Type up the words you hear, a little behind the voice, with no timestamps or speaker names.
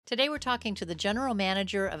Today we're talking to the general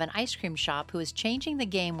manager of an ice cream shop who is changing the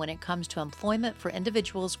game when it comes to employment for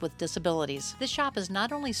individuals with disabilities. This shop is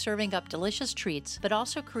not only serving up delicious treats, but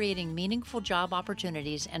also creating meaningful job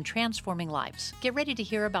opportunities and transforming lives. Get ready to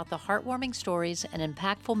hear about the heartwarming stories and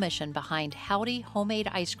impactful mission behind Howdy Homemade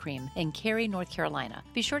Ice Cream in Cary, North Carolina.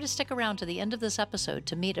 Be sure to stick around to the end of this episode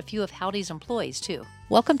to meet a few of Howdy's employees, too.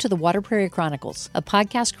 Welcome to the Water Prairie Chronicles, a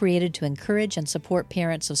podcast created to encourage and support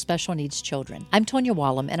parents of special needs children. I'm Tonya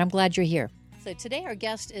Wallum, and I'm glad you're here. So today our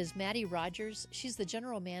guest is Maddie Rogers. She's the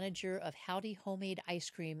general manager of Howdy Homemade Ice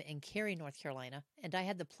Cream in Cary, North Carolina. And I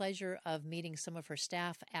had the pleasure of meeting some of her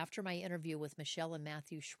staff after my interview with Michelle and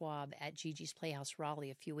Matthew Schwab at Gigi's Playhouse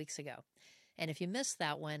Raleigh a few weeks ago. And if you missed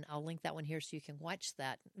that one, I'll link that one here so you can watch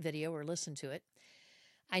that video or listen to it.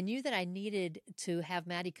 I knew that I needed to have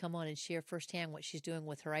Maddie come on and share firsthand what she's doing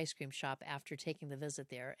with her ice cream shop after taking the visit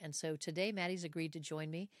there. And so today, Maddie's agreed to join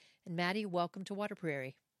me. And Maddie, welcome to Water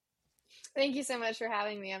Prairie. Thank you so much for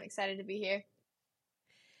having me. I'm excited to be here.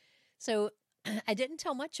 So I didn't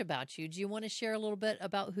tell much about you. Do you want to share a little bit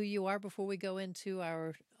about who you are before we go into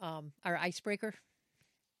our icebreaker?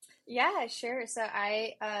 Yeah, sure. So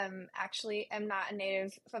I actually am not a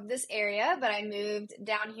native of this area, but I moved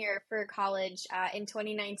down here for college in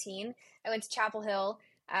 2019. I went to Chapel Hill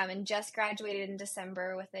and just graduated in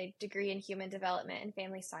December with a degree in human development and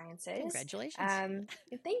family sciences. Congratulations.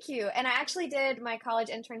 Thank you. And I actually did my college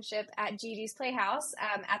internship at Gigi's Playhouse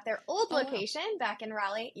at their old location back in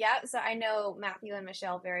Raleigh. Yeah, so I know Matthew and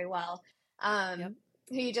Michelle very well,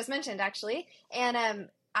 who you just mentioned, actually. And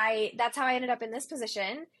that's how I ended up in this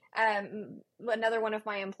position. Another one of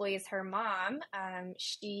my employees, her mom,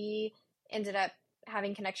 she ended up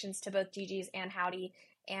having connections to both Gigi's and Howdy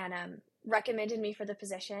and recommended me for the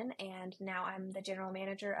position. And now I'm the general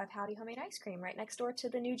manager of Howdy Homemade Ice Cream right next door to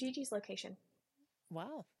the new Gigi's location.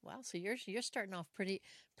 Wow. So you're starting off pretty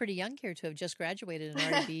young here to have just graduated and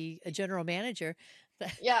already be a general manager.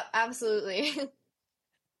 Yeah, absolutely.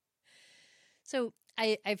 So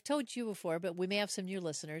I've told you before, but we may have some new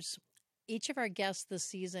listeners. Each of our guests this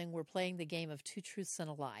season, we're playing the game of Two Truths and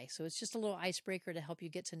a Lie. So it's just a little icebreaker to help you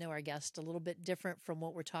get to know our guest a little bit different from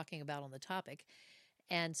what we're talking about on the topic.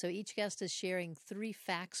 And so each guest is sharing 3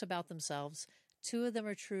 facts about themselves. 2 of them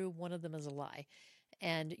are true, 1 of them is a lie.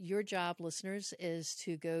 And your job, listeners, is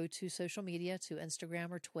to go to social media, to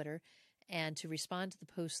Instagram or Twitter, and to respond to the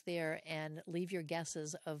post there and leave your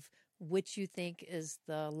guesses of which you think is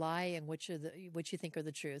the lie and which you think are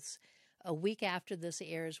the truths. A week after this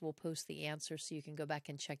airs, we'll post the answers so you can go back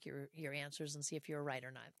and check your answers and see if you're right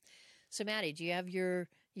or not. So, Maddie, do you have your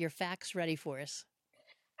facts ready for us?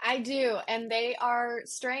 I do, and they are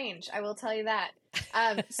strange. I will tell you that.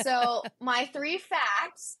 So my 3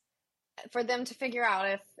 facts for them to figure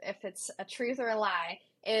out if it's a truth or a lie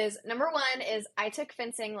is, number 1 is I took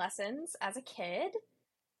fencing lessons as a kid.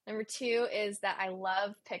 Number 2 is that I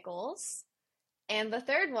love pickles. And the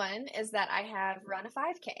third one is that I have run a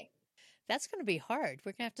 5K. That's going to be hard.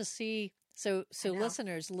 We're going to have to see. So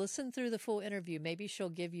listeners, listen through the full interview. Maybe she'll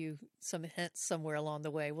give you some hints somewhere along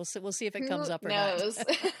the way. We'll see if it comes up or not.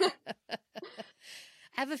 I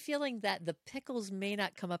have a feeling that the pickles may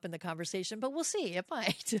not come up in the conversation, but we'll see. It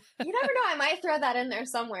might. You never know. I might throw that in there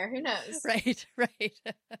somewhere. Who knows? Right.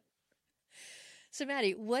 So,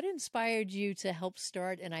 Maddie, what inspired you to help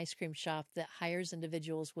start an ice cream shop that hires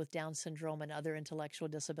individuals with Down syndrome and other intellectual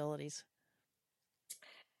disabilities?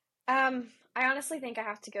 I honestly think I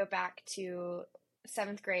have to go back to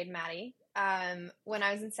 7th grade Maddie. When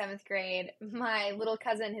I was in 7th grade, my little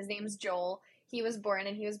cousin, his name's Joel, he was born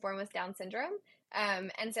with Down syndrome.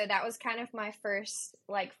 And so that was kind of my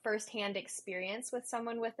firsthand experience with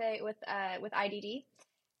someone with IDD.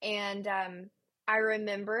 And, I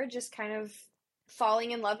remember just kind of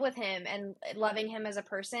falling in love with him and loving him as a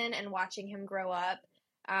person and watching him grow up.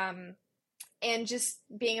 And just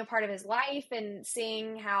being a part of his life and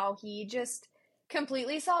seeing how he just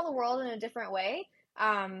completely saw the world in a different way.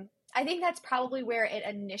 I think that's probably where it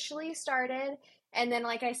initially started. And then,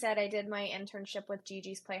 like I said, I did my internship with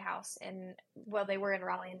Gigi's Playhouse they were in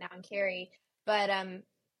Raleigh and now in Cary. But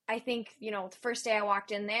I think, the first day I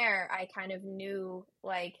walked in there, I kind of knew,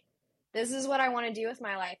 this is what I want to do with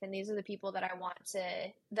my life. And these are the people that I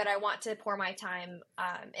want to pour my time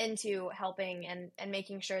into helping and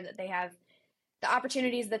making sure that they have the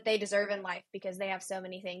opportunities that they deserve in life, because they have so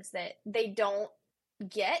many things that they don't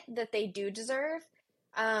get that they do deserve.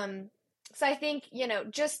 So I think,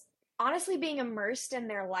 just honestly being immersed in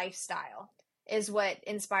their lifestyle is what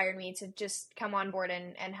inspired me to just come on board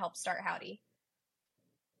and help start Howdy.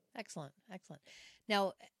 Excellent.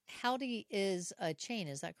 Now, Howdy is a chain,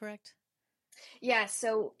 is that correct? Yeah,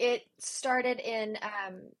 so it started in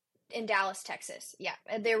Dallas, Texas. Yeah,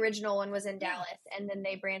 the original one was in Yeah. Dallas, and then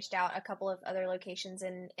they branched out a couple of other locations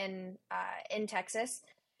in Texas,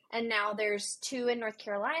 and now there's two in North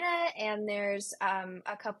Carolina, and there's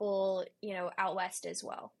a couple, out west as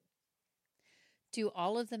well. Do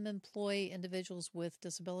all of them employ individuals with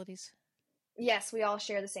disabilities? Yes, we all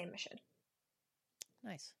share the same mission.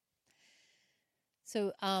 Nice.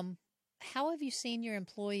 So, how have you seen your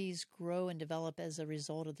employees grow and develop as a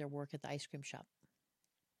result of their work at the ice cream shop?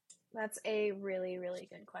 That's a really, really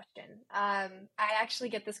good question. I actually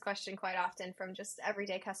get this question quite often from just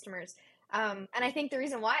everyday customers. And I think the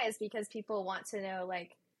reason why is because people want to know,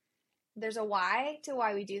 like, there's a why to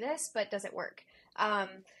why we do this, but does it work? Um,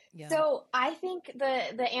 Yeah. so I think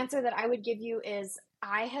the answer that I would give you is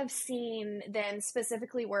I have seen them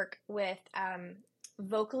specifically work with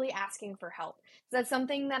vocally asking for help. So that's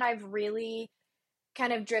something that I've really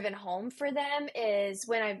kind of driven home for them is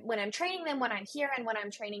when I'm training them when I'm here and when I'm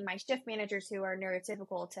training my shift managers who are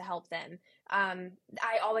neurotypical to help them.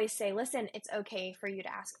 I always say, listen, it's okay for you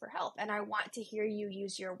to ask for help, and I want to hear you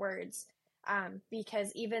use your words,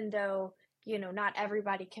 because even though not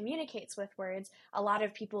everybody communicates with words, a lot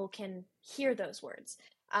of people can hear those words.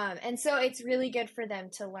 And so it's really good for them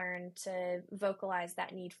to learn to vocalize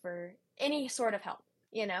that need for any sort of help,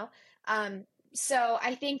 you know? Um, so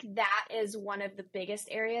I think that is one of the biggest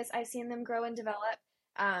areas I've seen them grow and develop.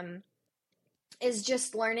 Um, is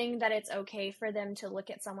just learning that it's okay for them to look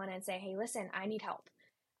at someone and say, "Hey, listen, I need help,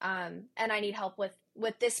 and I need help with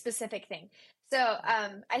this specific thing." So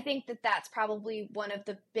I think that that's probably one of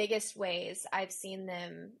the biggest ways I've seen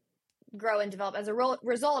them grow and develop as a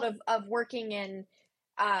result of working in,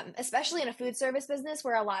 especially in a food service business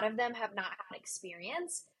where a lot of them have not had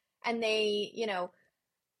experience, and they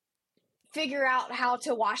figure out how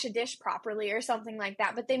to wash a dish properly or something like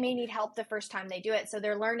that, but they may need help the first time they do it. So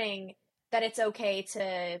they're learning that it's okay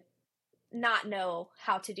to not know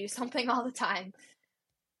how to do something all the time.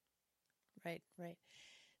 Right, right.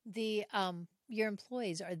 The your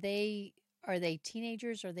employees, are they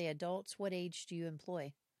teenagers? Are they adults? What age do you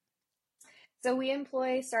employ? So we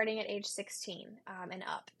employ starting at age 16 and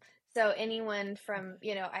up. So anyone from,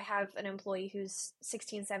 Okay. I have an employee who's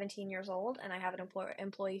 16, 17 years old, and I have an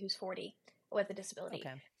employee who's 40 with a disability.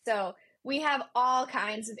 Okay. So we have all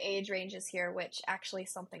kinds of age ranges here, which actually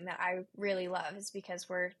is something that I really love, is because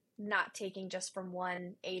we're not taking just from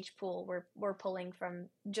one age pool. We're pulling from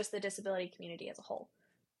just the disability community as a whole.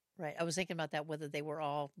 Right. I was thinking about that, whether they were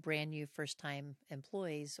all brand new first time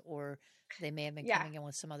employees or they may have been Yeah. coming in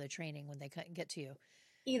with some other training when they couldn't get to you.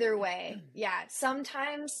 Either way, yeah.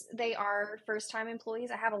 Sometimes they are first time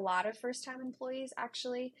employees. I have a lot of first time employees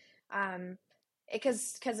actually,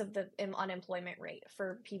 because of the unemployment rate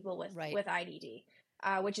for people with Right. IDD,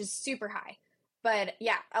 which is super high. But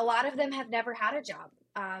yeah, a lot of them have never had a job,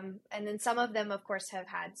 and then some of them, of course, have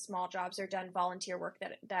had small jobs or done volunteer work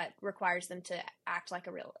that requires them to act like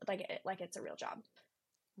a real like it's a real job.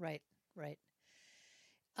 Right. Right.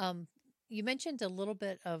 Um, you mentioned a little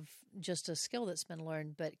bit of just a skill that's been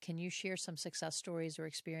learned, but can you share some success stories or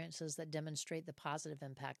experiences that demonstrate the positive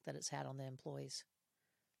impact that it's had on the employees?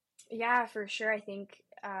 Yeah, for sure. I think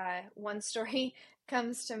one story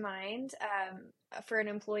comes to mind for an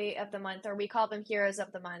employee of the month, or we call them heroes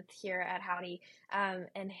of the month here at Howdy.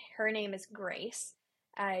 And her name is Grace.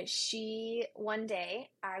 She, one day,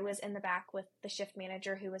 I was in the back with the shift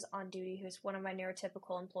manager who was on duty, who's one of my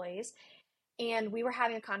neurotypical employees, and we were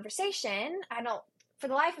having a conversation. I don't, for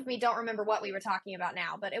the life of me, don't remember what we were talking about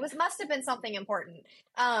now, but it must have been something important.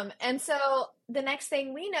 And so the next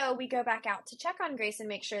thing we know, we go back out to check on Grace and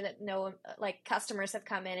make sure that no like customers have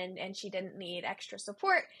come in and she didn't need extra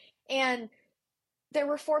support. And there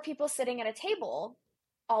were four people sitting at a table,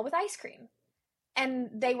 all with ice cream, and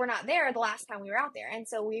they were not there the last time we were out there. And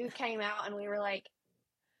so we came out and we were like,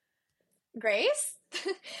 Grace,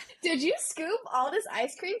 did you scoop all this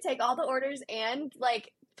ice cream, take all the orders, and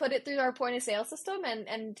like put it through our point of sale system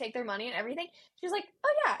and take their money and everything? She was like,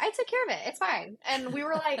 oh yeah, I took care of it. It's fine. And we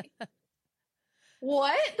were like,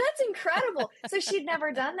 what? That's incredible. So she'd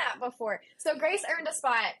never done that before. So Grace earned a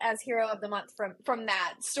spot as hero of the month from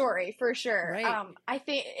that story for sure. Right. I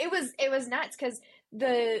think it was nuts because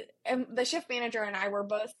the shift manager and I were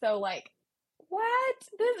both so like, what?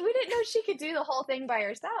 We didn't know she could do the whole thing by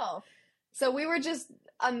herself. So we were just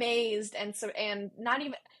amazed and not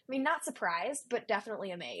even, I mean, not surprised, but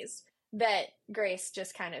definitely amazed that Grace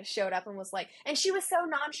just kind of showed up and was like, and she was so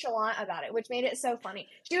nonchalant about it, which made it so funny.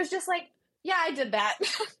 She was just like, yeah, I did that,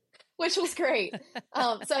 which was great.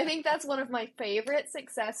 So I think that's one of my favorite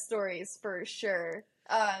success stories for sure,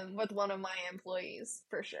 with one of my employees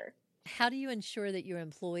for sure. How do you ensure that your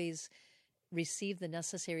employees receive the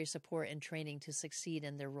necessary support and training to succeed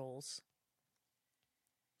in their roles?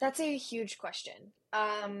 That's a huge question.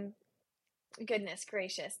 Goodness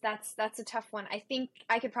gracious, that's a tough one. I think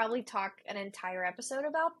I could probably talk an entire episode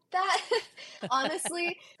about that.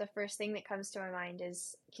 Honestly, the first thing that comes to my mind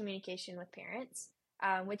is communication with parents,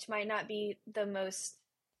 which might not be the most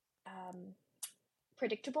um,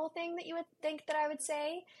 predictable thing that you would think that I would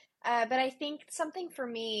say. But I think something for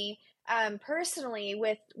me personally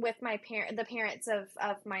with the parents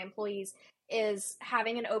of my employees is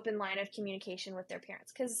having an open line of communication with their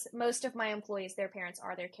parents, because most of my employees, their parents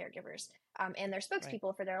are their caregivers, and they're Right.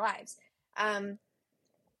 spokespeople for their lives.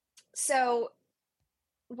 So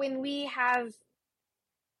when we have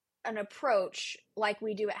an approach like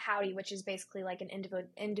we do at Howdy, which is basically like an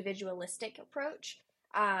individualistic approach,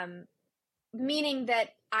 meaning that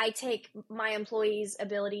I take my employees'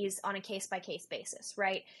 abilities on a case by case basis,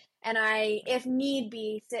 right? And I, if need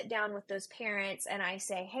be, sit down with those parents and I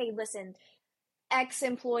say, hey, listen, X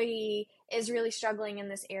employee is really struggling in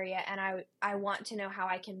this area, and I want to know how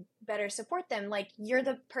I can better support them. Like, you're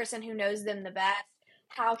the person who knows them the best.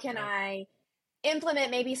 How can I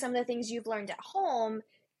implement maybe some of the things you've learned at home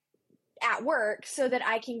at work so that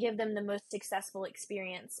I can give them the most successful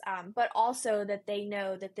experience, but also that they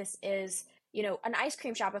know that this is, an ice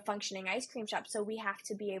cream shop, a functioning ice cream shop. So we have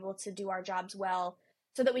to be able to do our jobs well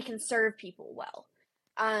so that we can serve people well.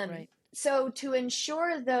 So to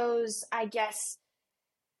ensure those, I guess,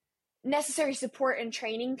 necessary support and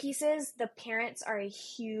training pieces, the parents are a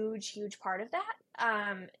huge, huge part of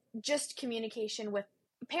that. Just communication with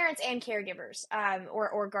parents and caregivers,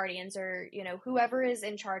 or guardians, or, whoever is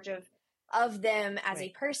in charge of them as a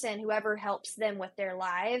person, whoever helps them with their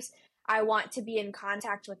lives. I want to be in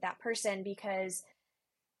contact with that person because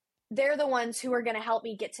they're the ones who are going to help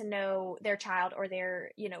me get to know their child or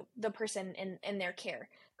their, the person in their care.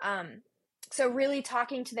 So really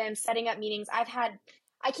talking to them, setting up meetings.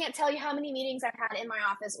 I can't tell you how many meetings I've had in my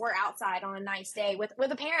office or outside on a nice day with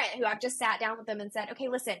a parent who I've just sat down with them and said, okay,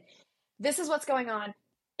 listen, this is what's going on.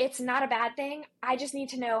 It's not a bad thing. I just need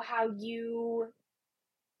to know how you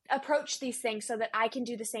approach these things so that I can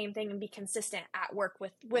do the same thing and be consistent at work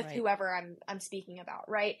with whoever I'm speaking about.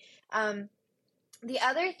 Right. The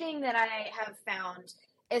other thing that I have found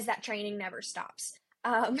is that training never stops.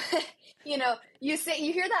 You hear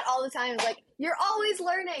that all the time. It's like, you're always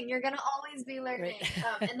learning. You're going to always be learning.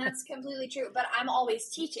 And that's completely true. But I'm always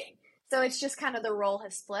teaching. So it's just kind of the role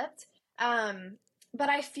has flipped. But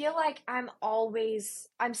I feel like I'm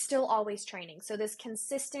still always training. So this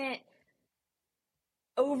consistent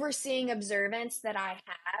overseeing observance that I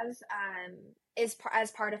have is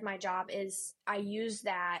as part of my job is I use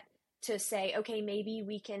that to say, okay, maybe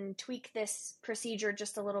we can tweak this procedure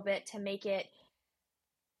just a little bit to make it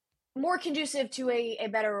more conducive to a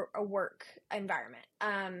better work environment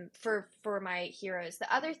for my heroes.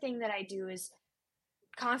 The other thing that I do is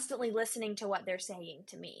constantly listening to what they're saying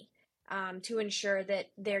to me, to ensure that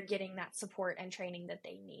they're getting that support and training that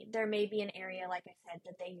they need. There may be an area, like I said,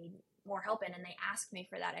 that they need more help in, and they ask me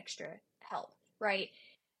for that extra help, right?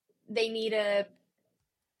 They need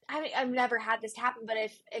I've never had this happen, but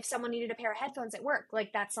if someone needed a pair of headphones at work,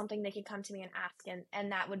 like, that's something they could come to me and ask,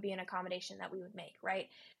 and that would be an accommodation that we would make, right?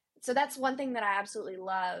 So that's one thing that I absolutely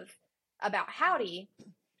love about Howdy,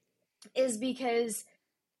 is because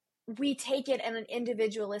we take it on an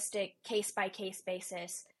individualistic case-by-case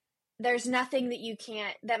basis. There's nothing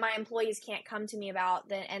that my employees can't come to me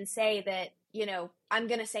about and say that, I'm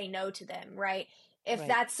going to say no to them, right? If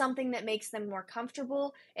that's something that makes them more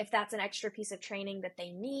comfortable, if that's an extra piece of training that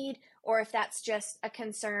they need, or if that's just a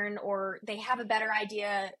concern, or they have a better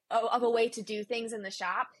idea of a way to do things in the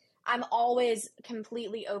shop, I'm always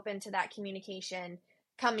completely open to that communication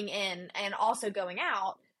coming in and also going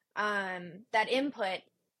out. That input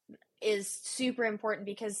is super important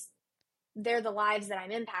because they're the lives that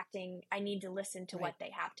I'm impacting. I need to listen to what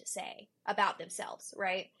they have to say about themselves,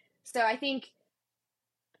 right? So I think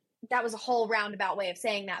that was a whole roundabout way of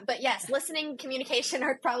saying that. But yes, listening and communication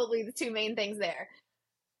are probably the two main things there.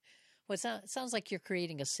 Well, it sounds like you're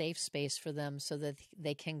creating a safe space for them so that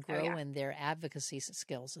they can grow in their advocacy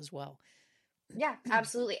skills as well. Yeah,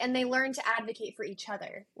 absolutely. And they learn to advocate for each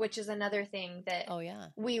other, which is another thing that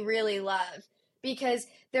we really love, because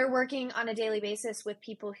they're working on a daily basis with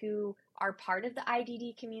people who are part of the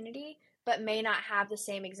IDD community, but may not have the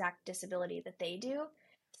same exact disability that they do.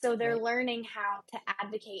 So they're learning how to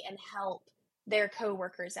advocate and help their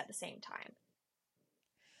coworkers at the same time.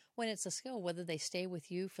 When it's a skill, whether they stay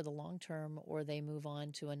with you for the long term or they move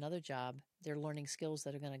on to another job, they're learning skills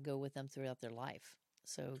that are going to go with them throughout their life.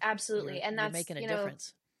 So absolutely, and you're making a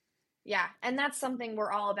difference. Yeah. And that's something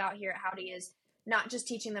we're all about here at Howdy, is not just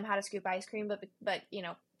teaching them how to scoop ice cream, but,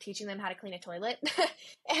 teaching them how to clean a toilet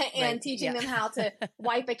and, Right. teaching Yeah. them how to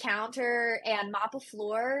wipe a counter and mop a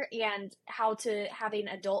floor and how to have an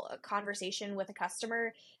adult conversation with a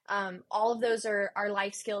customer. All of those are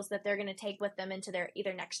life skills that they're going to take with them into their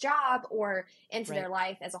either next job or into their Right.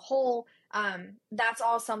 life as a whole. That's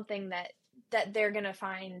all something that they're going to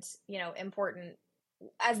find, important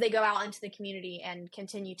as they go out into the community and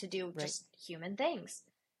continue to do Right. just human things.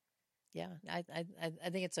 Yeah. I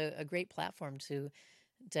think it's a great platform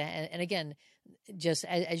and again, just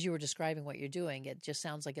as you were describing what you're doing, it just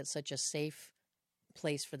sounds like it's such a safe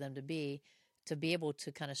place for them to be able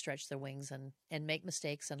to kind of stretch their wings and make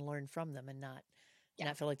mistakes and learn from them and Yeah,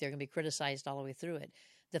 not feel like they're going to be criticized all the way through it.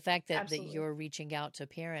 The fact that absolutely. you're reaching out to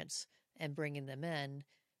parents and bringing them in,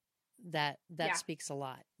 that Yeah. speaks a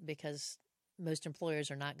lot, because most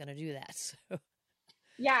employers are not going to do that. So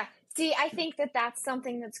Yeah. See, I think that that's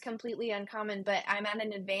something that's completely uncommon, but I'm at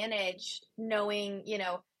an advantage knowing,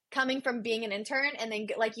 coming from being an intern and then,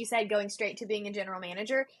 like you said, going straight to being a general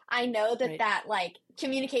manager. I know that right. like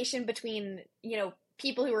communication between,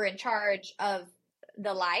 people who are in charge of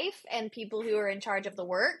the life and people who are in charge of the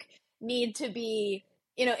work need to be,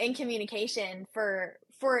 in communication for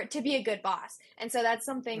it to be a good boss. And so that's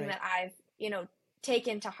something Right. that I've,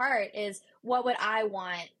 taken to heart, is what would I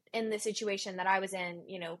want in the situation that I was in,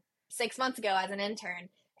 6 months ago as an intern,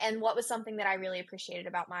 and what was something that I really appreciated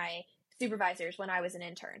about my supervisors when I was an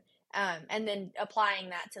intern, and then applying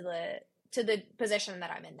that to the position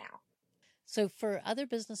that I'm in now. So for other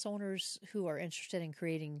business owners who are interested in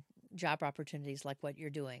creating job opportunities like what you're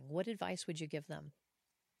doing, what advice would you give them?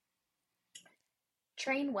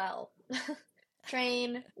 Train well.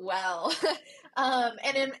 Train well.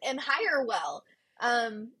 And hire well.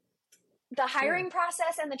 The Sure. hiring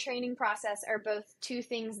process and the training process are both two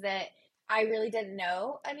things that I really didn't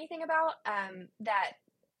know anything about.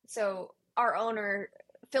 So our owner,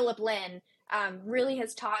 Philip Lynn, really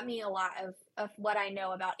has taught me a lot of what I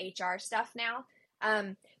know about HR stuff now.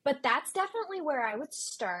 But that's definitely where I would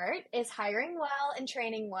start, is hiring well and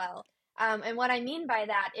training well. And what I mean by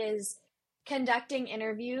that is conducting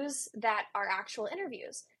interviews that are actual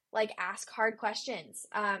interviews, like ask hard questions.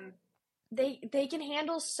 They can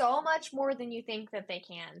handle so much more than you think that they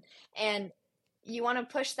can, and you want to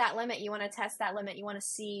push that limit, you want to test that limit, you want to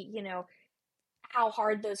see how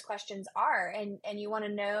hard those questions are, and you want to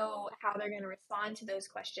know how they're going to respond to those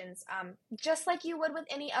questions, just like you would with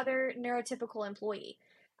any other neurotypical employee.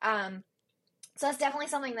 So that's definitely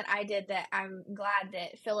something that I did that I'm glad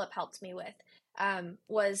that Philip helped me with,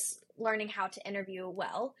 was learning how to interview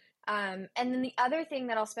well. And then the other thing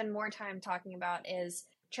that I'll spend more time talking about is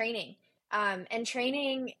training. And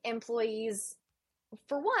training employees,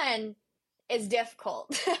 for one, is difficult.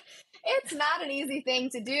 It's not an easy thing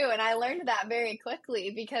to do. And I learned that very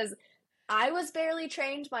quickly, because I was barely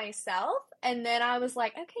trained myself. And then I was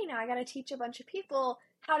like, okay, now I got to teach a bunch of people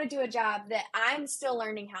how to do a job that I'm still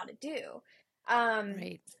learning how to do.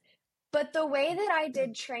 Right. But the way that I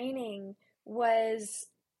did training was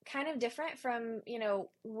kind of different from,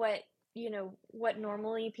 what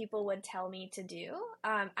normally people would tell me to do.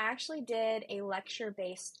 I actually did a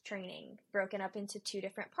lecture-based training broken up into two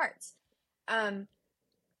different parts. And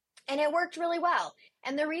it worked really well.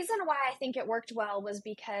 And the reason why I think it worked well was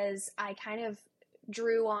because I kind of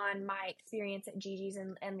drew on my experience at Gigi's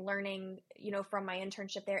and learning, from my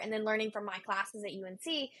internship there, and then learning from my classes at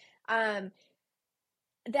UNC,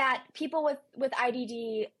 that people with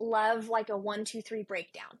IDD love like a 1, 2, 3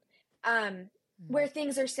 breakdown, where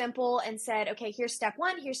things are simple and said, okay, here's step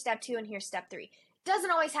 1, here's step 2, and here's step 3.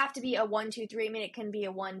 Doesn't always have to be a 1, 2, 3. I mean, it can be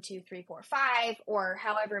a 1, 2, 3, 4, 5, or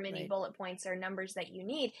however many Right. bullet points or numbers that you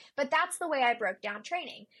need. But that's the way I broke down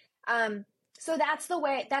training. So that's the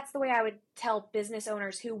way I would tell business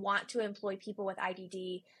owners who want to employ people with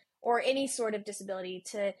IDD or any sort of disability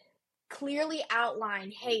to clearly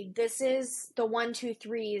outline, hey, this is the 1, 2,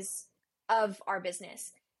 3s of our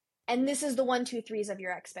business, and this is the 1, 2, 3s of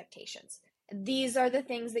your expectations. These are the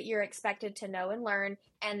things that you're expected to know and learn,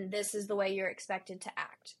 and this is the way you're expected to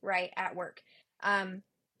act, right, at work. And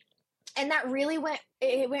that really went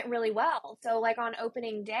really well. So like on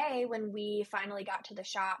opening day, when we finally got to the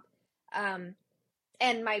shop, and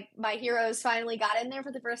my heroes finally got in there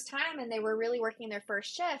for the first time, and they were really working their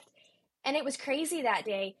first shift, and it was crazy that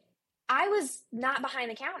day. I was not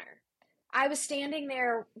behind the counter. I was standing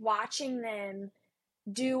there watching them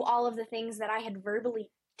do all of the things that I had verbally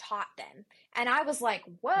taught them. And I was like,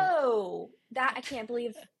 Right. whoa, I can't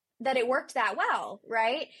believe that it worked that well,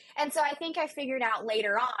 right? And so I think I figured out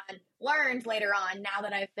learned later on, now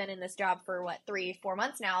that I've been in this job for 3-4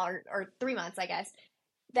 months now, or 3 months, I guess,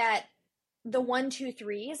 that the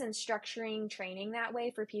 1-2-3s and structuring training that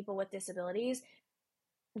way for people with disabilities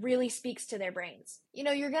really speaks to their brains.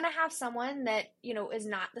 You're going to have someone that, is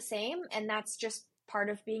not the same, and that's just part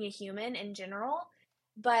of being a human in general.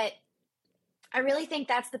 But I really think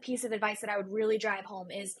that's the piece of advice that I would really drive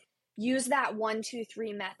home is use that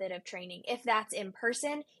 1-2-3 method of training. If that's in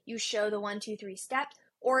person, you show the 1-2-3 steps,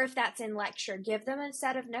 or if that's in lecture, give them a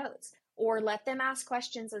set of notes or let them ask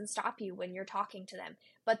questions and stop you when you're talking to them.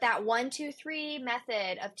 But that 1-2-3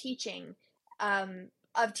 method of teaching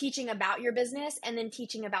about your business and then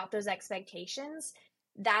teaching about those expectations,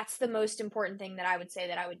 that's the most important thing that I would say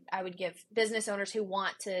that I would give business owners who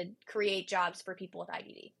want to create jobs for people with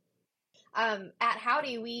IDD. At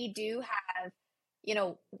Howdy, we do have,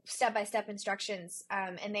 step-by-step instructions,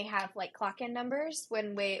 and they have like clock-in numbers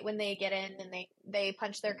when they get in and they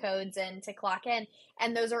punch their codes in to clock in,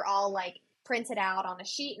 and those are all like printed out on a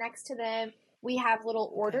sheet next to them. We have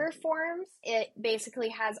little order forms. It basically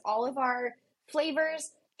has all of our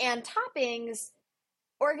flavors and toppings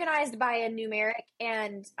organized by a numeric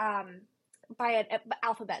and by an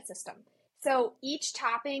alphabet system. So each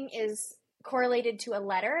topping is correlated to a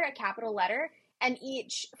letter, a capital letter, and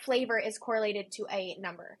each flavor is correlated to a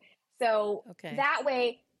number. So that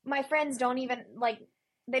way, my friends don't even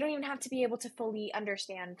have to be able to fully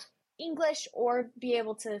understand English or be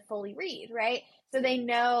able to fully read, right? So they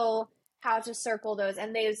know how to circle those,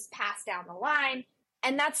 and they just pass down the line.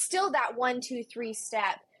 And that's still that 1-2-3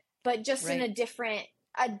 step, but just in a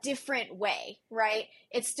different way, right?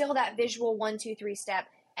 It's still that visual 1-2-3 step.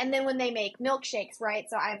 And then when they make milkshakes, right?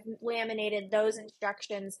 So I've laminated those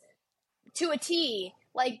instructions to a T,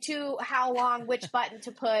 like to how long, which button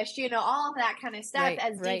to push, all of that kind of stuff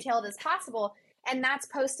as detailed as possible. And that's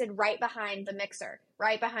posted right behind the mixer,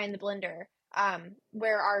 right behind the blender,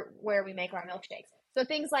 where we make our milkshakes. So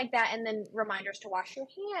things like that, and then reminders to wash your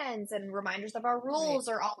hands and reminders of our rules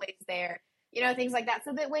are always there. Things like that.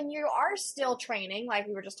 So that when you are still training, like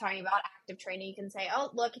we were just talking about active training, you can say,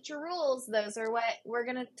 oh, look at your rules. Those are what we're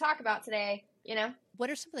going to talk about today, What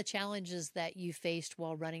are some of the challenges that you faced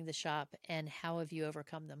while running the shop, and how have you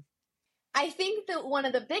overcome them? I think that one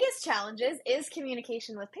of the biggest challenges is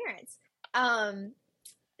communication with parents.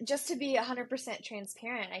 Just to be 100%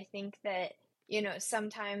 transparent, I think that,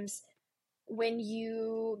 sometimes when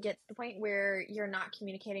you get to the point where you're not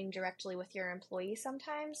communicating directly with your employees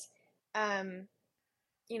sometimes,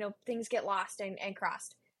 things get lost and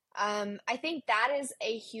crossed. I think that is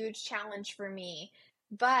a huge challenge for me.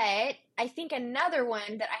 But I think another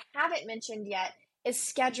one that I haven't mentioned yet is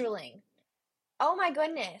scheduling. Oh my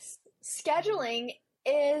goodness. Scheduling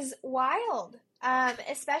is wild,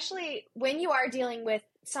 especially when you are dealing with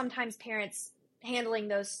sometimes parents handling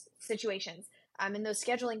those situations and those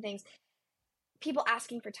scheduling things. People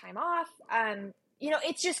asking for time off,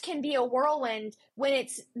 it just can be a whirlwind when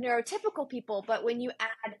it's neurotypical people, but when you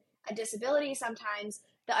add a disability, sometimes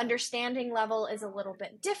the understanding level is a little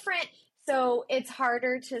bit different. So it's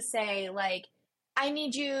harder to say, like, I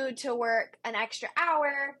need you to work an extra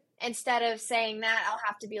hour. Instead of saying that, I'll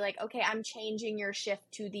have to be like, okay, I'm changing your shift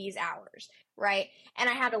to these hours, right? And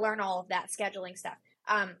I had to learn all of that scheduling stuff.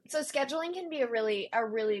 So scheduling can be a really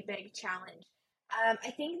big challenge.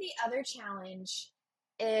 I think the other challenge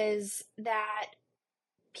is that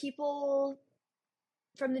people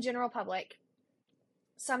from the general public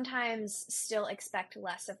sometimes still expect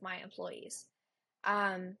less of my employees.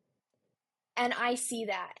 And I see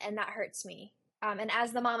that, and that hurts me. And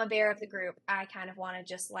as the mama bear of the group, I kind of want to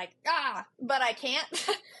just but I can't.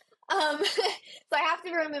 So I have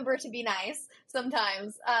to remember to be nice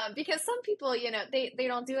sometimes, because some people, they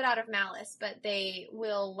don't do it out of malice, but they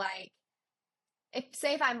will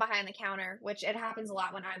if I'm behind the counter, which it happens a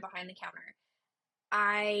lot when I'm behind the counter,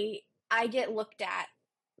 I get looked at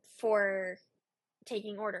for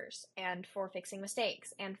taking orders and for fixing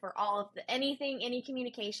mistakes and for all of any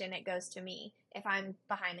communication, it goes to me if I'm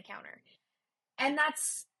behind the counter. And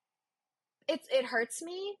it hurts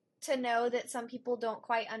me to know that some people don't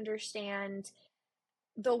quite understand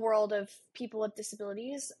the world of people with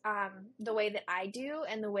disabilities the way that I do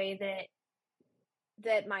and the way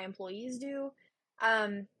that my employees do.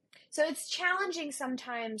 So it's challenging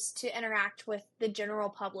sometimes to interact with the general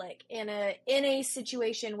public in a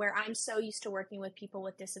situation where I'm so used to working with people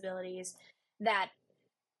with disabilities that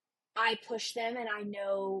I push them and I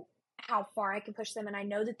know how far I can push them and I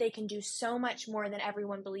know that they can do so much more than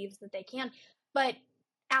everyone believes that they can. But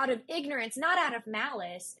out of ignorance, not out of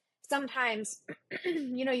malice, sometimes,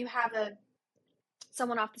 you have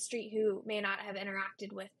someone off the street who may not have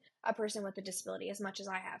interacted with a person with a disability as much as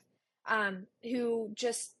I have, who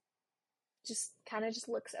just kind of just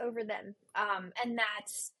looks over them. And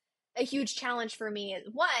that's a huge challenge for me.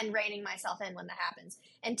 One, reining myself in when that happens.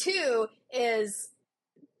 And two is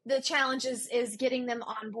the challenge is getting them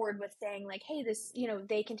on board with saying like, hey, this,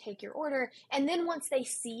 they can take your order. And then once they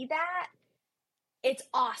see that, it's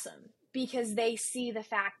awesome because they see the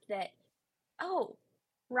fact that, oh,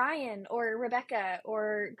 Ryan or Rebecca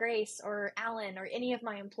or Grace or Alan or any of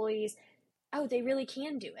my employees, oh, they really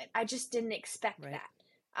can do it. I just didn't expect that.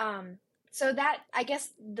 So that, I guess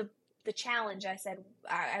the challenge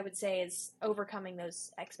I would say is overcoming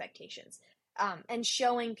those expectations, and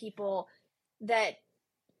showing people that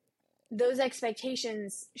those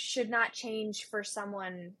expectations should not change for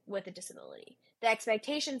someone with a disability. The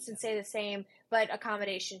expectations should stay the same, but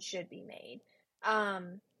accommodations should be made,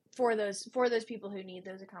 for those people who need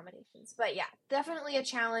those accommodations. But yeah, definitely a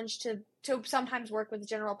challenge to sometimes work with the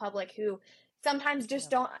general public who sometimes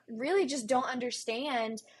just don't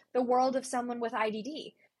understand the world of someone with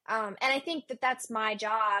IDD. And I think that that's my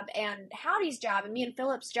job and Howdy's job and me and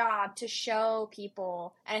Philip's job to show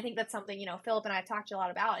people. And I think that's something, Philip and I have talked a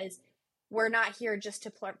lot about is we're not here just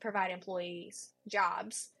to provide employees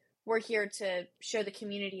jobs. We're here to show the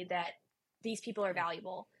community that these people are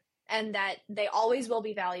valuable and that they always will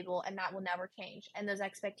be valuable and that will never change. And those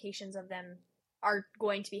expectations of them are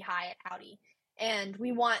going to be high at Howdy. And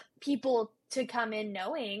we want people to come in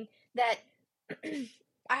knowing that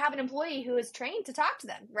I have an employee who is trained to talk to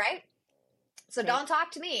them, right? So don't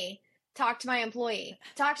talk to me, talk to my employee,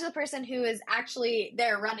 talk to the person who is actually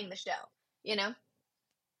there running the show,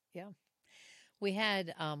 Yeah. We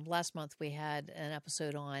had, last month we had an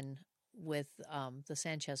episode on with the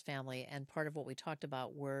Sanchez family, and part of what we talked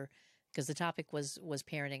about because the topic was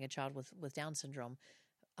parenting a child with Down syndrome.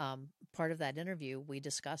 Part of that interview, we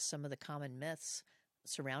discussed some of the common myths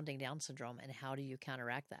surrounding Down syndrome and how do you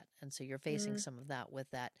counteract that. And so you're facing some of that with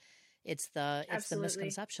that. It's the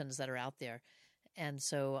misconceptions that are out there. And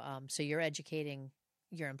so so you're educating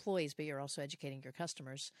your employees, but you're also educating your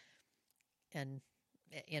customers and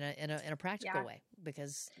in a practical way,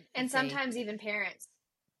 because sometimes even parents.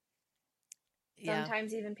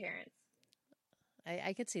 Sometimes even parents.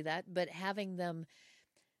 I could see that, but having them,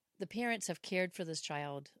 the parents have cared for this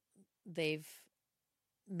child. They've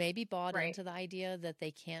maybe bought into the idea that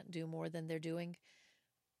they can't do more than they're doing,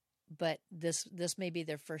 but this may be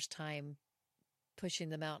their first time pushing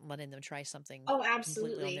them out and letting them try something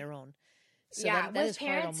completely on their own. So that is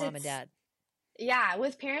hard on mom and dad. Yeah,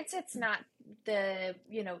 with parents, it's not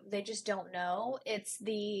they just don't know. It's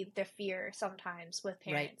the fear sometimes with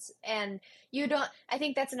parents. Right. And I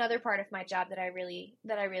think that's another part of my job that I really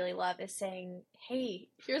love is saying, hey,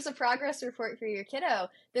 here's a progress report for your kiddo.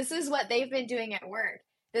 This is what they've been doing at work.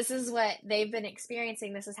 This is what they've been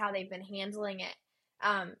experiencing. This is how they've been handling it.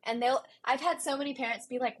 And I've had so many parents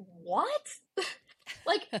be like, what?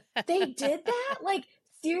 Like, they did that? Like,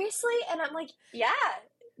 seriously? And I'm like, yeah,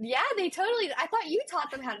 they totally, I thought you taught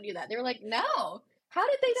them how to do that. They were like, no. How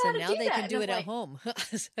did they know how to do that? So now they can do it at home.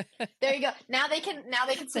 There you go. Now they can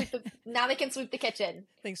sweep the kitchen.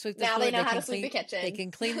 Now they know how to sweep the kitchen. They can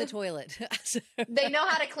clean the toilet. They know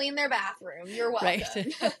how to clean their bathroom. You're welcome.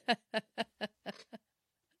 Right.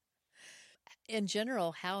 In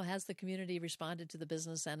general, how has the community responded to the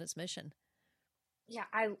business and its mission? Yeah,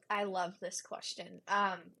 I love this question.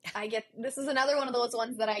 This is another one of those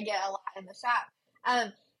ones that I get a lot in the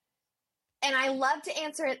shop. And I love to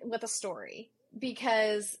answer it with a story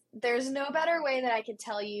because there's no better way that I could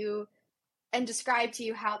tell you and describe to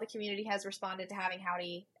you how the community has responded to having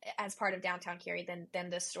Howdy as part of Downtown Cary than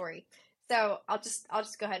this story. So I'll just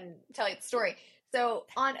go ahead and tell you the story. So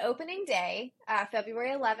on opening day, February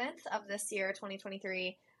 11th of this year,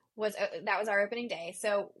 2023, that was our opening day.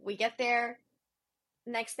 So we get there.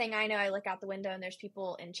 Next thing I know, I look out the window and there's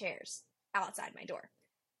people in chairs outside my door.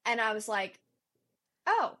 And I was like,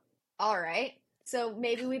 oh, all right. So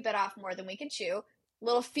maybe we bit off more than we can chew.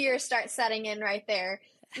 Little fear starts setting in right there,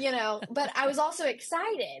 but I was also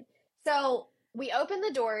excited. So we open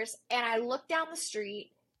the doors and I look down the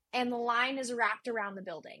street and the line is wrapped around the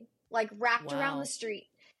building, around the street.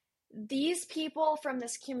 These people from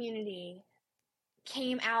this community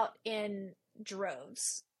came out in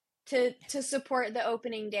droves to support the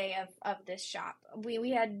opening day of this shop. We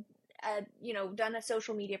had done a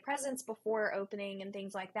social media presence before opening and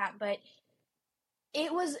things like that, but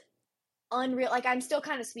it was unreal. Like, I'm still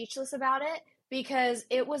kind of speechless about it because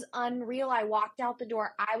it was unreal. I walked out the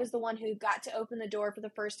door. I was the one who got to open the door for the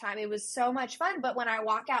first time. It was so much fun. But when I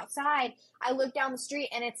walk outside, I look down the street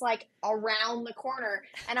and it's like around the corner.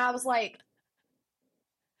 And I was like,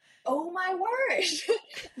 oh my word,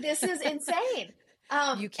 this is insane.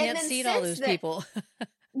 You And can't then seat all those people.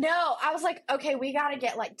 no, I was like, okay, we got to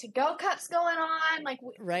get like to-go cups going on. Like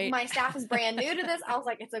Right. my staff is brand new to this. I was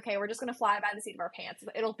like, it's okay. We're just going to fly by the seat of our pants.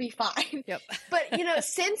 It'll be fine. Yep. But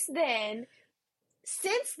since then,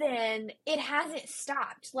 it hasn't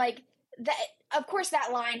stopped. Like that, of course,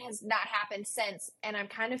 that line has not happened since. And I'm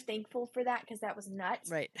kind of thankful for that because that was nuts.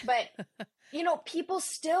 Right. But, people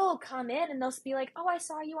still come in and they'll be like, oh, I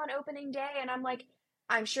saw you on opening day. And I'm like,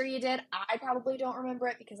 I'm sure you did. I probably don't remember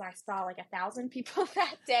it because I saw like 1,000 people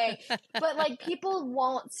that day. But like people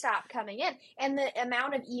won't stop coming in. And the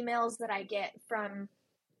amount of emails that I get from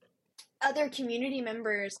other community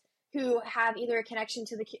members who have either a connection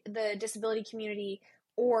to the disability community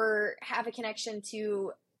or have a connection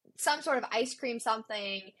to some sort of ice cream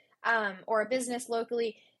something, or a business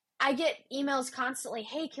locally. I get emails constantly.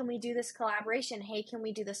 Hey, can we do this collaboration? Hey, can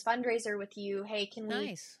we do this fundraiser with you? Hey, can we,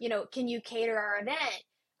 Nice. can you cater our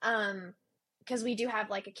event? Because we do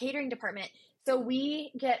have like a catering department. So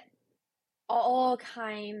we get all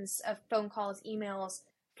kinds of phone calls, emails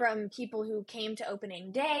from people who came to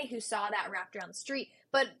opening day, who saw that wrapped around the street,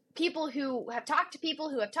 but people who have talked to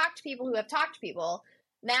people who have talked to people who have talked to people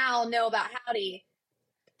now know about Howdy.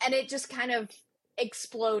 And it just kind of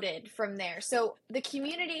exploded from there. So the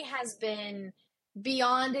community has been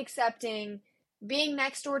beyond accepting. Being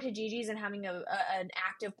next door to Gigi's and having an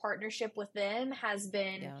active partnership with them has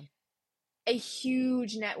been a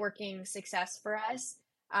huge networking success for us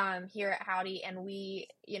here at Howdy. And we,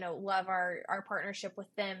 love our partnership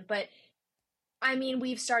with them. But I mean,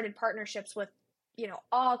 we've started partnerships with,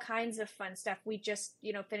 all kinds of fun stuff. We just,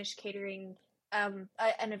 finished catering an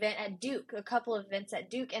event at Duke, a couple of events at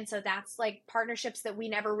Duke. And so that's like partnerships that we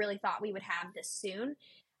never really thought we would have this soon.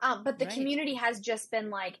 But the community has just been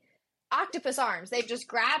like octopus arms. They've just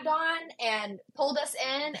grabbed on and pulled us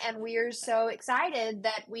in. And we're so excited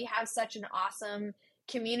that we have such an awesome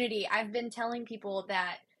community. I've been telling people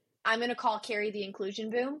that I'm going to call Carrie the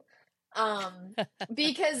inclusion boom.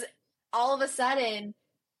 Because all of a sudden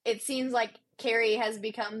it seems like Carrie has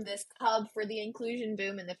become this hub for the inclusion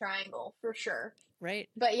boom in the Triangle, for sure. Right.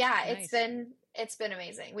 But yeah, Nice. it's been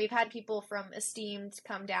amazing. We've had people from Esteemed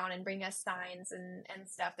come down and bring us signs and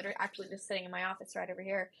stuff that are actually just sitting in my office right over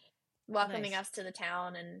here, welcoming us to the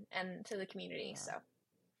town and to the community. Wow.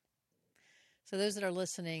 So those that are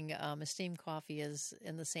listening, Esteemed Coffee is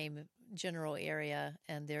in the same general area,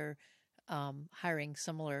 and they're hiring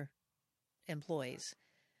similar employees.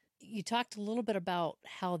 You talked a little bit about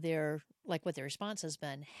how what their response has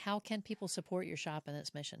been. How can people support your shop and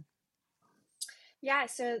its mission? Yeah,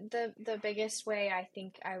 so the biggest way I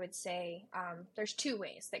think I would say, there's two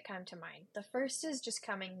ways that come to mind. The first is just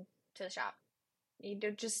coming to the shop. You need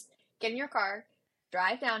to just get in your car,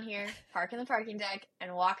 drive down here, park in the parking deck,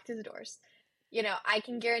 and walk through the doors. I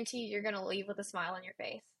can guarantee you're going to leave with a smile on your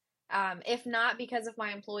face. If not because of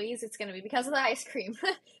my employees, it's going to be because of the ice cream.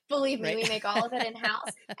 Believe me, we make all of it in-house.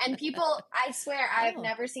 And people, I swear, I've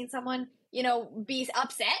never seen someone, be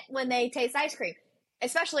upset when they taste ice cream,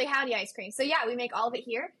 especially Howdy ice cream. So yeah, we make all of it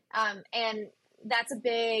here. And that's a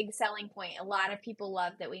big selling point. A lot of people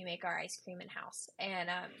love that we make our ice cream in-house, and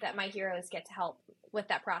that my heroes get to help with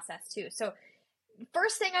that process too. So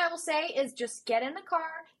first thing I will say is just get in the car,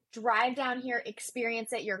 drive down here,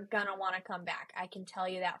 experience it. You're gonna want to come back. I can tell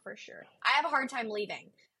you that for sure. I have a hard time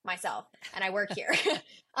leaving myself, and I work here.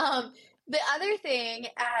 The other thing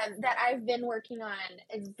that I've been working on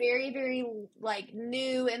is very, very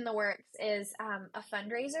new in the works is a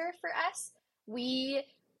fundraiser for us. We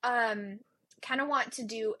kind of want to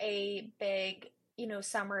do a big,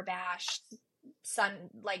 summer bash, fun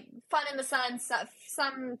in the sun,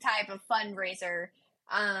 some type of fundraiser.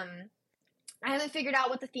 I haven't figured out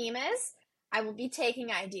what the theme is. I will be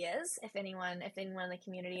taking ideas if anyone in the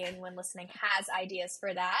community, anyone listening has ideas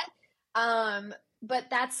for that.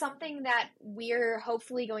 But that's something that we're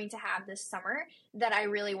hopefully going to have this summer that I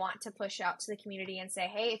really want to push out to the community and say,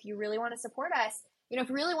 hey, if you really want to support us, if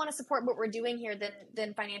you really want to support what we're doing here,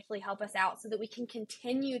 then financially help us out so that we can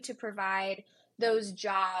continue to provide those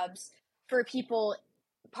jobs for people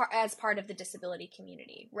as part of the disability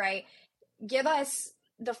community, right? Give us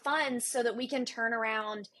the funds so that we can turn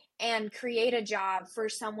around and create a job for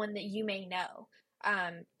someone that you may know.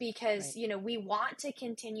 Because, right. We want to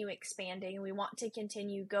continue expanding. We want to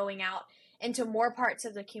continue going out into more parts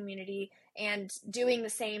of the community and doing the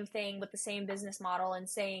same thing with the same business model and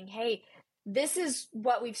saying, hey, this is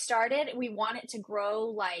what we've started. We want it to grow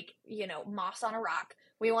like, moss on a rock.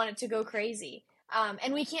 We want it to go crazy.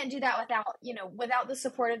 And we can't do that without the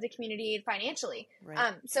support of the community financially.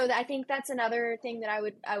 Right. So I think that's another thing that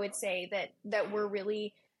I would say that we're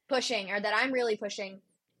really pushing, or that I'm really pushing,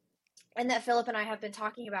 and that Philip and I have been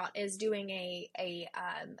talking about, is doing a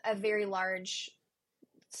very large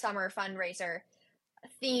summer fundraiser.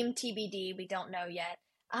 Theme TBD, we don't know yet.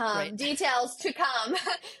 Right. Details to come,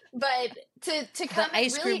 but to come The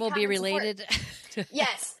ice and cream really will come be and related.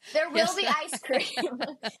 Yes, there will Yes. be ice cream.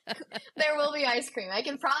 There will be ice cream. I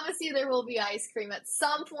can promise you there will be ice cream at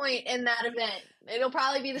some point in that event. It'll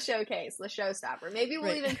probably be the showcase, the showstopper. Maybe we'll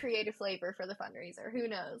Right. even create a flavor for the fundraiser. Who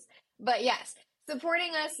knows? But yes,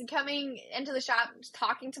 supporting us, coming into the shop,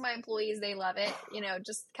 talking to my employees, they love it.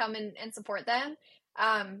 Just come and support them.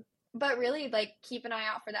 But really, like, keep an eye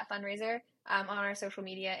out for that fundraiser on our social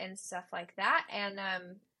media and stuff like that.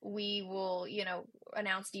 And we will,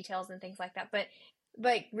 announce details and things like that. But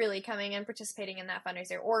really coming and participating in that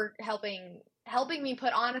fundraiser, or helping me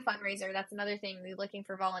put on a fundraiser. That's another thing. We're looking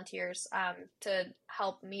for volunteers to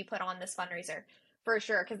help me put on this fundraiser for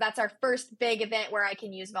sure, because that's our first big event where I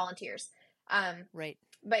can use volunteers. Right.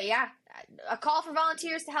 But yeah, a call for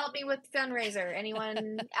volunteers to help me with the fundraiser.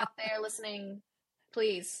 Anyone out there listening,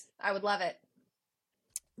 please, I would love it.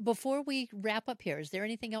 Before we wrap up here, is there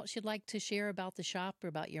anything else you'd like to share about the shop or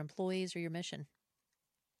about your employees or your mission?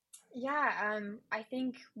 Yeah, I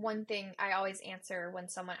think one thing I always answer when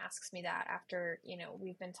someone asks me that after,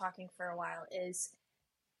 we've been talking for a while, is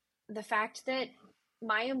the fact that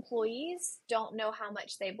my employees don't know how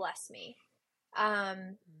much they bless me.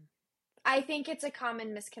 I think it's a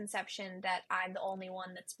common misconception that I'm the only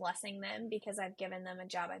one that's blessing them because I've given them a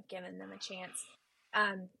job, I've given them a chance,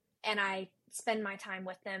 and I spend my time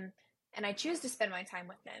with them, and I choose to spend my time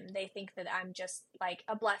with them. They think that I'm just like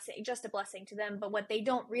a blessing to them. But what they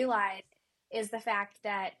don't realize is the fact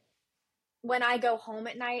that when I go home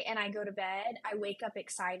at night and I go to bed, I wake up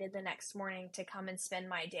excited the next morning to come and spend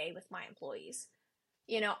my day with my employees.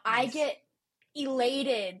 I Nice. get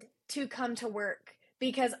elated to come to work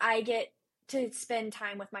because I get to spend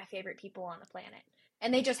time with my favorite people on the planet.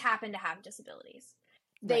 And they just happen to have disabilities.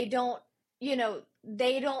 They Right. don't,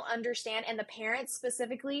 they don't understand. And the parents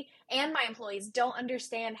specifically, and my employees, don't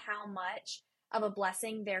understand how much of a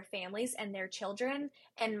blessing their families and their children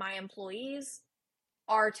and my employees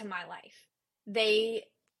are to my life. They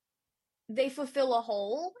fulfill a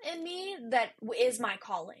hole in me that is my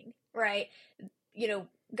calling, right?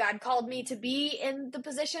 God called me to be in the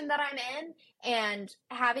position that I'm in, and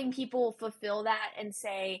having people fulfill that and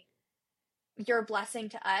say, you're a blessing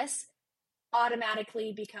to us,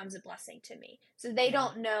 automatically becomes a blessing to me. So they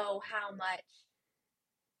don't know how much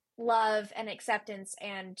love and acceptance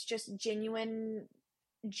and just genuine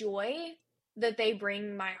joy that they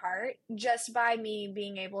bring my heart just by me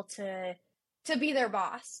being able to be their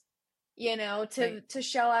boss, to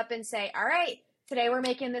show up and say, all right, today we're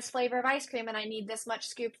making this flavor of ice cream and I need this much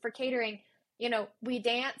scoop for catering. We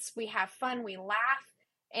dance, we have fun, we laugh,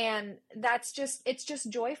 and it's just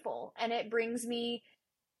joyful. And it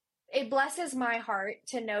blesses my heart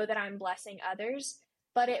to know that I'm blessing others,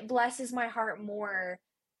 but it blesses my heart more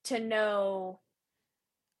to know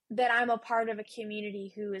that I'm a part of a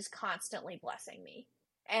community who is constantly blessing me,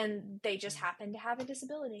 and they just happen to have a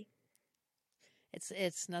disability.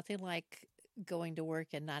 It's nothing like going to work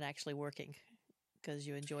and not actually working because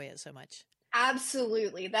you enjoy it so much.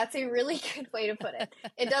 Absolutely. That's a really good way to put it.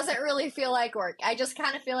 It doesn't really feel like work. I just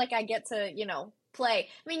kind of feel like I get to, play.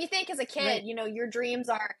 I mean, you think as a kid, Right. your dreams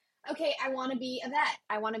are, okay, I want to be a vet.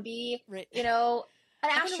 I want to be, Right. an I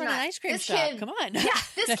want to astronaut. run an ice cream This shop. kid, Come on. Yeah,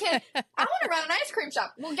 this kid, I want to run an ice cream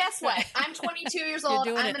shop. Well, guess what? I'm 22 years old.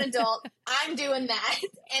 doing I'm it. an adult. I'm doing that.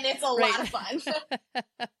 And it's a Right. lot of fun.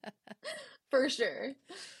 For sure.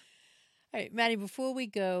 All right, Maddie, before we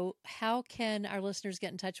go, how can our listeners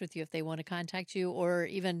get in touch with you if they want to contact you, or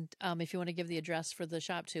even if you want to give the address for the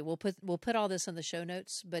shop too? We'll put all this in the show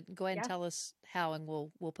notes, but go ahead and tell us how, and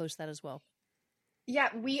we'll post that as well. Yeah,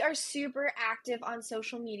 we are super active on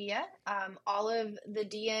social media. All of the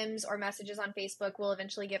DMs or messages on Facebook will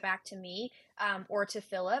eventually get back to me or to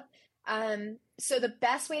Philip. So the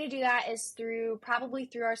best way to do that is probably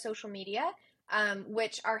through our social media,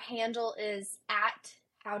 which our handle is at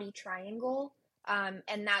Howdy Triangle.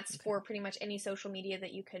 And that's for pretty much any social media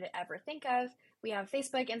that you could ever think of. We have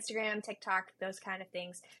Facebook, Instagram, TikTok, those kind of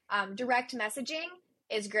things. Direct messaging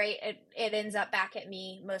is great. It ends up back at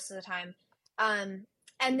me most of the time. And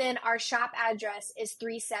then our shop address is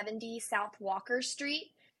 370 South Walker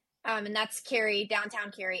Street. And that's Cary,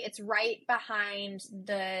 downtown Cary. It's right behind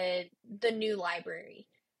the new library.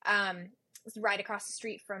 It's right across the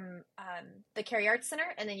street from the Cary Arts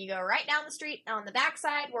Center. And then you go right down the street on the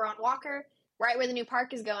backside. We're on Walker, right where the new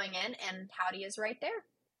park is going in, and Howdy is right there.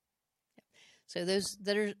 So those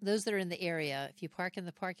that are in the area, if you park in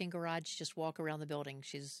the parking garage, just walk around the building.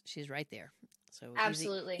 She's right there. So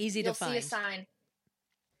Absolutely. easy You'll to find. see a sign.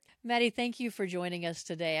 Maddie, thank you for joining us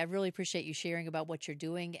today. I really appreciate you sharing about what you're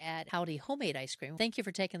doing at Howdy Homemade Ice Cream. Thank you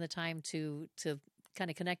for taking the time to kind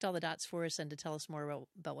of connect all the dots for us and to tell us more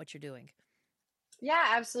about what you're doing. Yeah,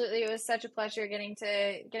 absolutely. It was such a pleasure getting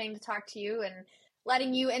to talk to you and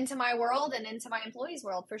letting you into my world and into my employees'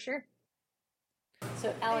 world for sure.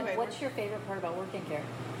 So, Alan, what's your favorite part about working here?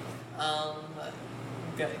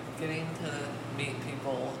 Getting to meet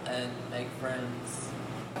people and make friends.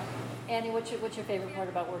 Annie, what's your favorite part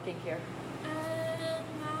about working here?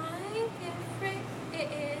 My favorite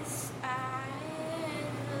is I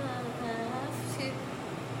love to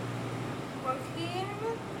work here.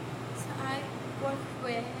 So I work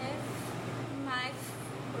with my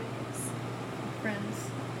friends.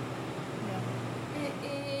 Yeah. It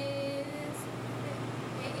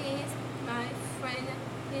is my friend.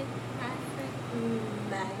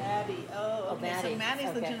 Maddie. Oh, okay. Maddie. So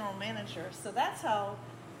Maddie's the Okay. general manager. So that's how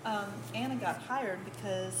Anna got hired,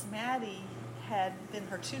 because Maddie had been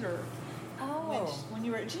her tutor when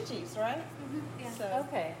you were at Gigi's, right? Yeah. So,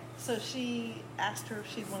 Okay. So she asked her if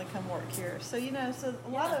she'd want to come work here. So so a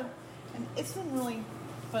lot of, and it's been really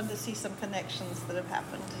fun to see some connections that have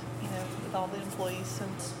happened, with all the employees.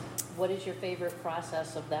 And What is your favorite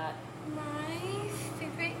process of that? My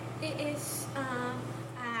favorite is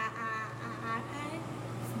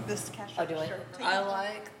this cash Oh, do I? register. I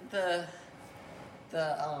like the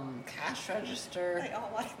cash register They all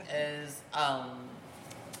like that. is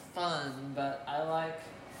fun, but I like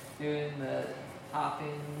doing the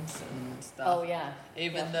toppings and stuff. Oh, yeah.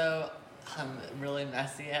 Even Yeah. though I'm really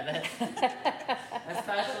messy at it,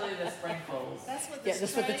 especially the sprinkles. That's what Yeah, this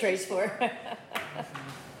that's what the tray tray's for.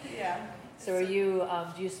 Yeah. So are you,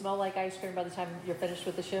 do you smell like ice cream by the time you're finished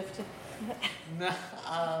with the shift? No,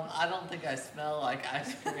 I don't think I smell like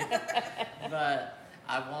ice cream, but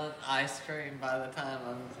I want ice cream by the time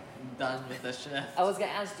I'm done with the shift. I was going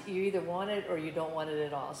to ask, you either want it or you don't want it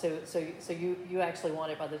at all. So you actually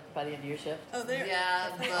want it by the end of your shift? Oh, there.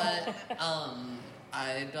 Yeah, but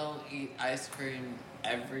I don't eat ice cream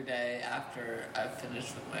every day after I've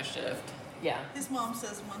finished with my shift. Yeah, His mom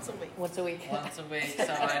says once a week. once a week. Once a week,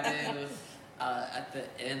 so I do at the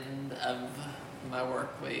end of my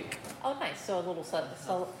work week. Oh, nice. So a little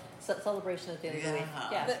celebration at the end of the week.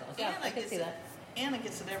 Yeah. Yeah, But yeah, I Anna can gets see it. that. Anna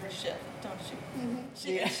gets it every shift, don't she?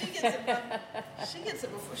 Yeah. She gets it. She gets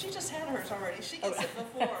it before. She just had hers already. She gets it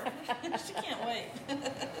before. She can't wait.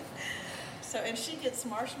 So, and she gets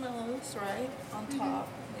marshmallows right on top.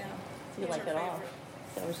 Yeah, You Those like are it all. favorite.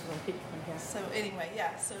 So I was just going to keep them here. So anyway,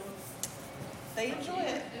 yeah. So they enjoy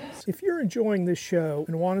it. If you're enjoying this show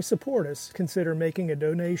and want to support us, consider making a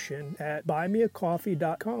donation at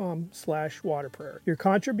buymeacoffee.com/waterprairie. Your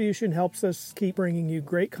contribution helps us keep bringing you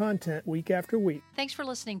great content week after week. Thanks for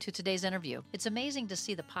listening to today's interview. It's amazing to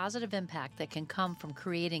see the positive impact that can come from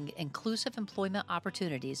creating inclusive employment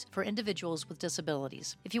opportunities for individuals with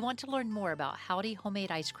disabilities. If you want to learn more about Howdy Homemade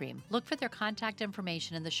Ice Cream, look for their contact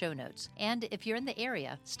information in the show notes. And if you're in the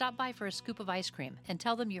area, stop by for a scoop of ice cream and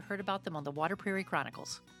tell them you heard about them on the Water Prairie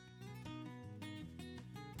Chronicles.